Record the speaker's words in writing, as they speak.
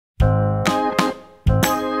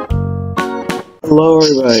Hello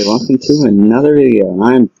everybody, welcome to another video.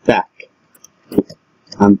 I'm back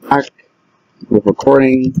with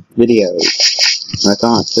recording videos. I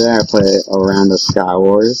thought today I'd play a round of Sky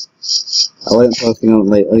Wars. I wasn't posting on it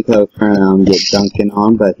lately because I was trying to get Duncan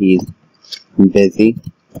on, but he's busy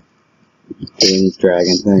doing his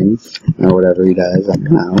dragon things, or whatever he does, I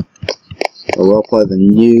don't know. But we'll play the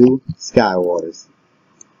new Sky Wars.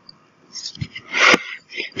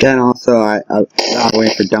 Then also, I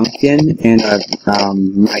waiting for Duncan, and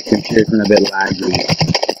my computer's been a bit laggy.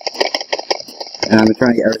 And I've been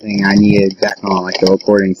trying to get everything I needed back on, like the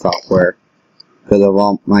recording software. Because of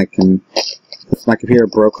all my computer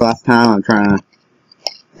broke last time, I'm trying to,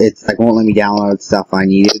 it's like won't let me download stuff I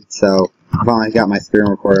needed, so I finally got my screen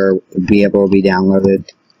recorder to be able to be downloaded.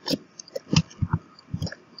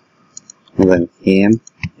 And then him,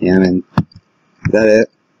 and is that it?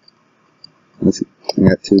 I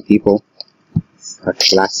got two people. It's a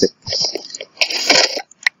classic.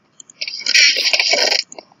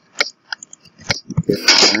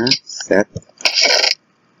 Set.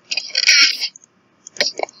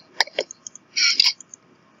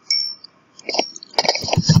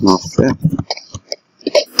 Small set.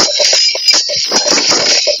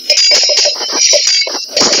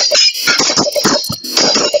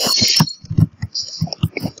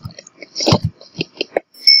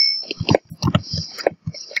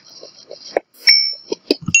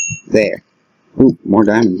 There. Ooh, more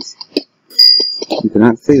diamonds. You did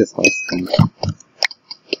not see this last time.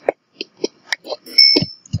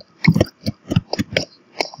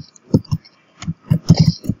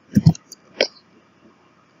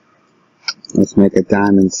 Let's make a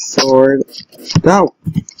diamond sword. Go!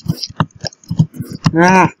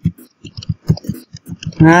 Ah!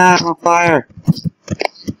 Ah, I'm on fire!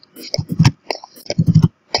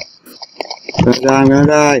 I'm gonna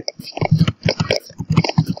die!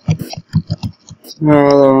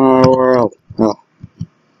 Oh, world. Oh.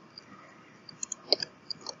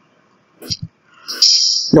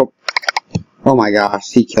 Nope. Oh my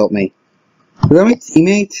gosh, he killed me. Was that my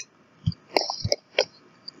teammate?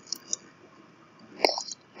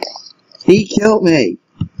 He killed me!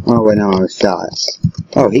 Oh wait, no, I was shot.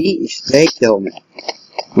 Oh, they killed me.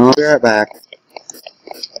 I'll be right back.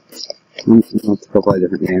 Let's go play a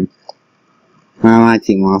different game. My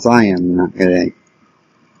team lost. I am not kidding.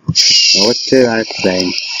 So what should I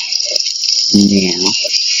say now?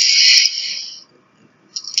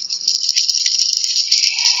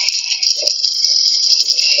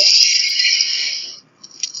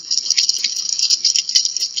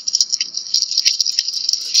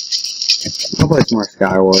 I'll play some more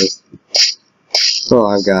Sky Wars. That's all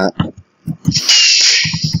I've got.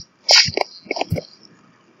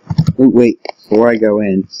 Ooh, wait, before I go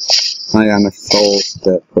in, I got enough souls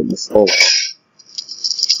to put in the soul wall.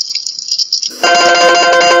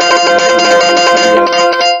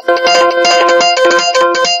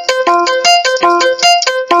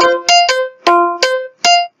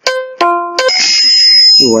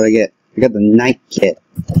 Ooh, what'd I get? I got the night kit.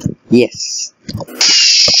 Yes.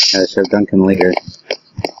 Gotta show Duncan later.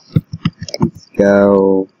 Let's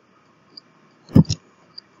go.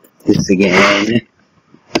 This again.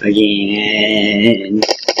 Again.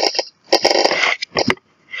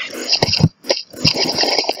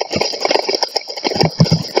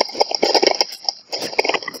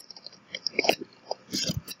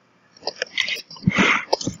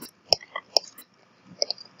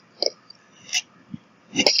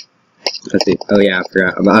 Let's see. Oh yeah, I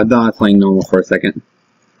forgot. I thought I was playing normal for a second.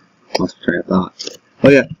 Lost train of thought. Oh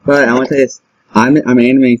yeah, but I want to tell you this. I'm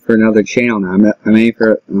animating for another channel now. I'm aiming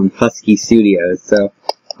for Husky Studios. So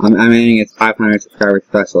I'm aiming its 500 subscriber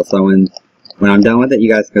special. So when I'm done with it, you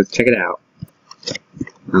guys go check it out.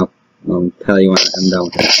 I'll tell you when I'm done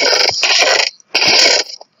with it.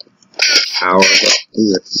 Power.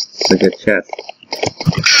 Ooh, that's a good chest.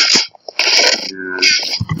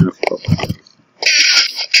 Let's go.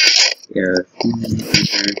 Here.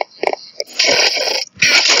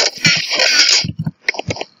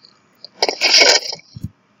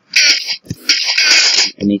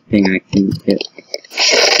 Anything I can get.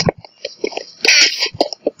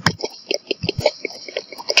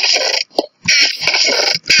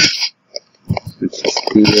 Let's just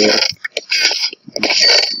do this.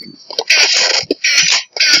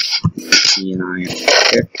 And I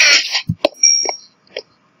here.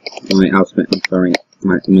 I'm sorry.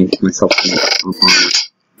 Myself on armor.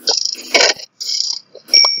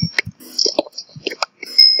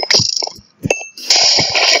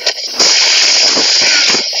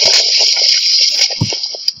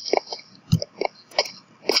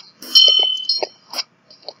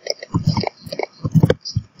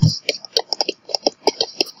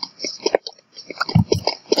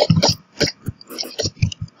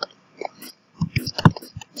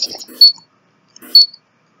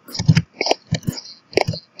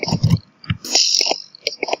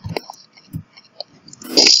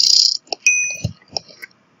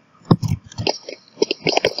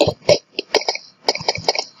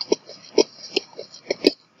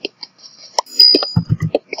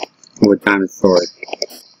 diamond sword.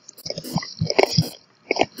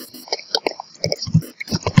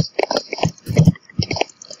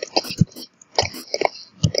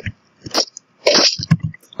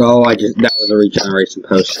 Oh, that was a regeneration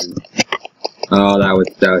potion. Oh, that was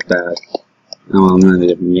bad. Oh, I'm gonna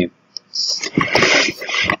need it from you.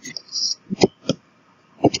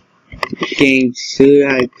 What game should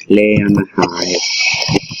I play on the hive?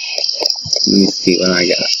 Let me see what I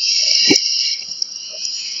got.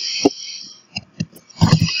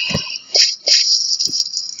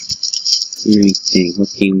 Let me think, what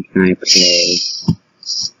game can I play?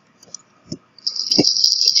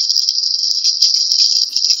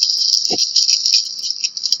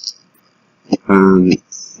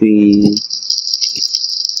 Let's see.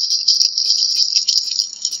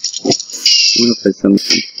 I'm gonna put something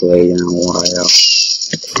to play in a while.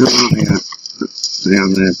 Oh, yeah,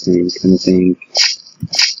 I'm gonna think.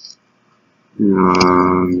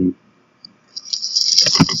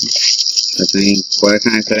 What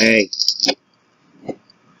can I say?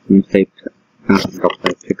 Let me say, I'll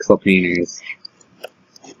play Pixel Painters.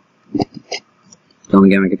 The only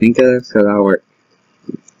game I can think of, so that'll work.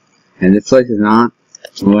 And this place is not,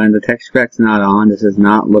 when the texture pack's not on, this does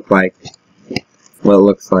not look like what it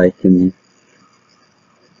looks like with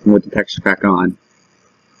the texture pack on.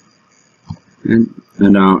 And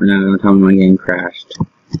don't tell me my game crashed.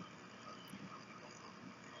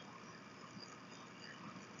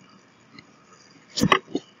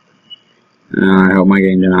 I hope my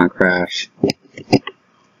game did not crash.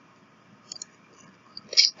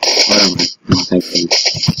 What am I thinking?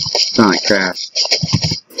 It's not like crashed.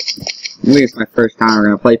 Maybe it's my first time we're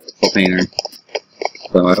gonna play Pixel Painter.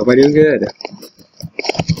 So I hope I do good.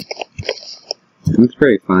 It's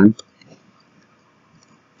pretty fun.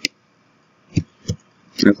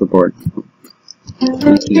 There's the board.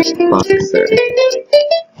 Making a Bdresser.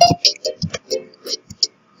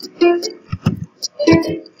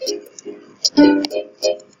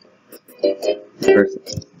 First,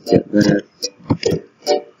 get this.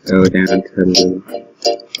 Go down to the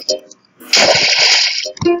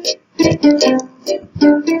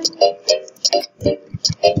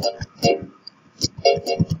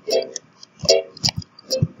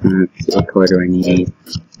what color do I need?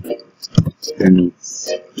 I need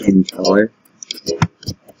skin color.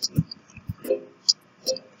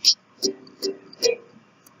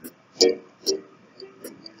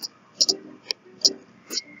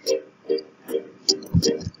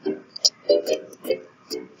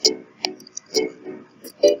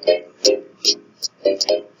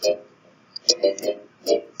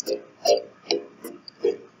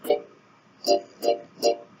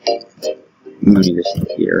 Let me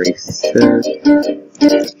just erase this.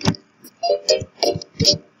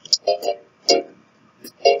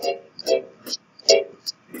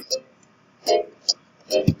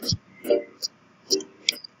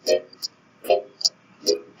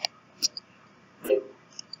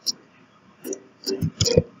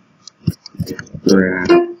 Grab.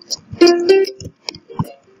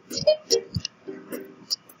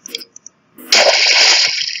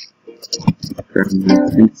 Grab my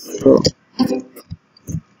pencil.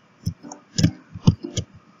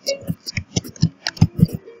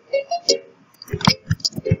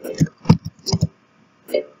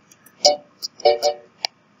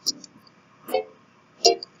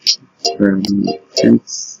 Grab my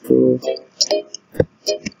pencil.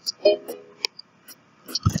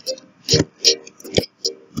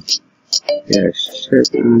 Get a shirt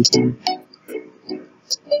on here.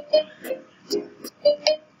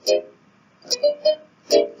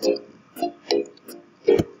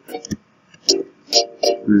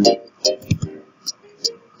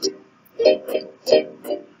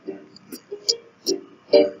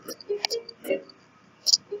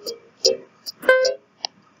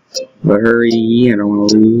 But hurry, I don't want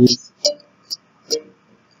to lose.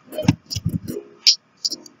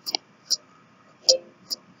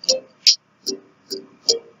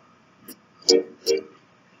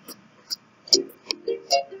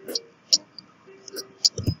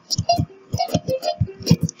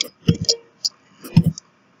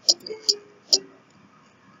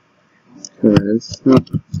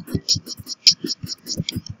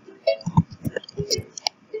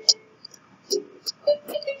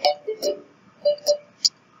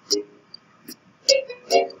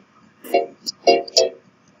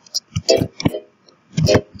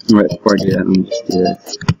 Right, before I do that, I'm going to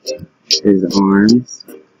just do his arms.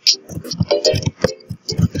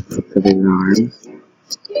 Look at his arms.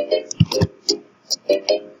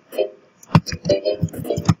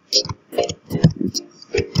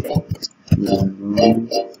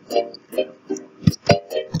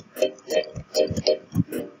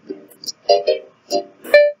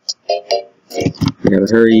 gotta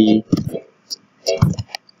hurry.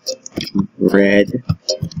 Red.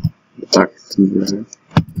 Box red.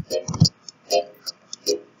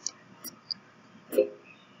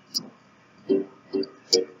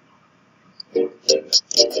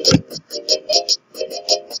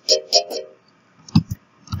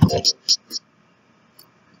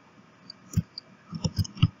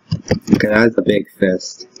 Okay, that's a big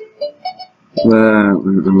fist.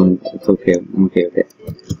 It's okay. I'm okay with it.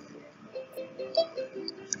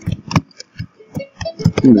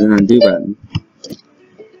 The undo button.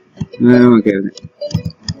 No, I'm okay with it.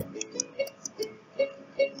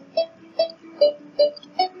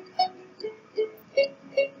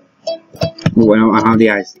 Oh, I don't have the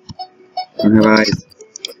eyes. I don't have eyes.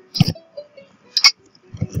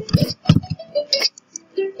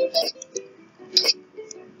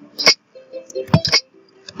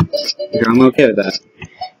 Okay, I'm okay with that.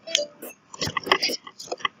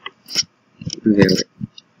 Okay, wait.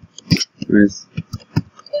 Where's...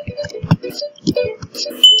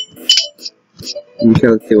 Okay,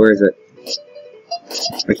 let's see, where is it?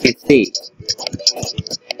 I can't see.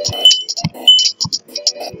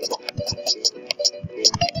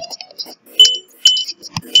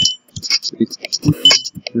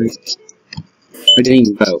 Wait. I didn't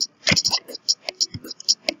even vote.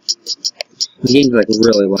 The game's like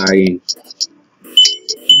really lagging.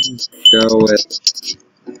 Go with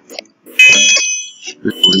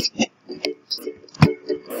this one.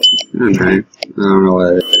 Alright. I don't know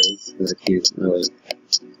what it is, because I can't really.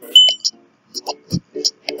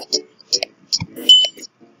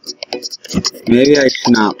 Maybe I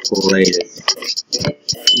should not play this.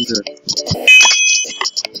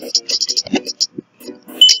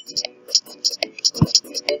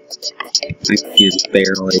 I can't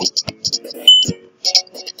barely.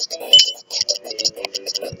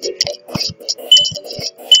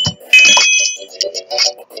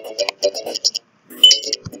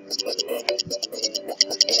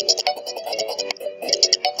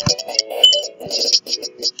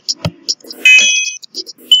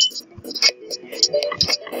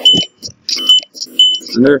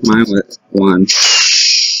 I wonder if mine was one.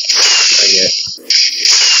 I get.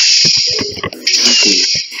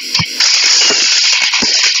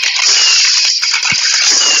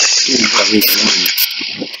 At least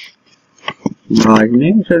one. Well, I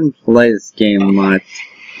maybe shouldn't play this game much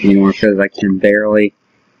anymore because I can barely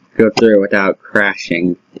go through it without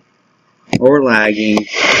crashing or lagging.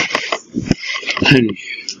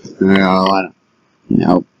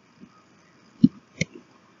 Nope.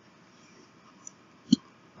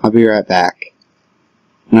 I'll be right back.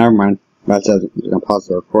 Never mind. That says I'm gonna pause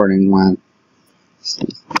the recording when.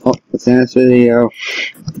 Oh, let's end this video.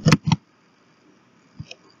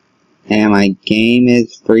 And my game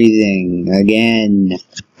is freezing again.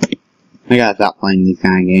 I gotta stop playing these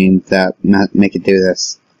kind of games that make it do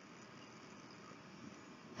this.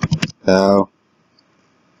 So,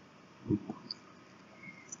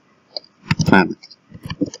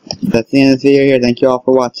 that's the end of this video here. Thank you all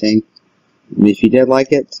for watching. If you did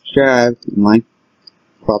like it, subscribe and like,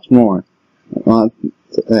 watch more. Well,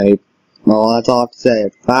 that's all I have to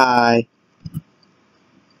say. Bye.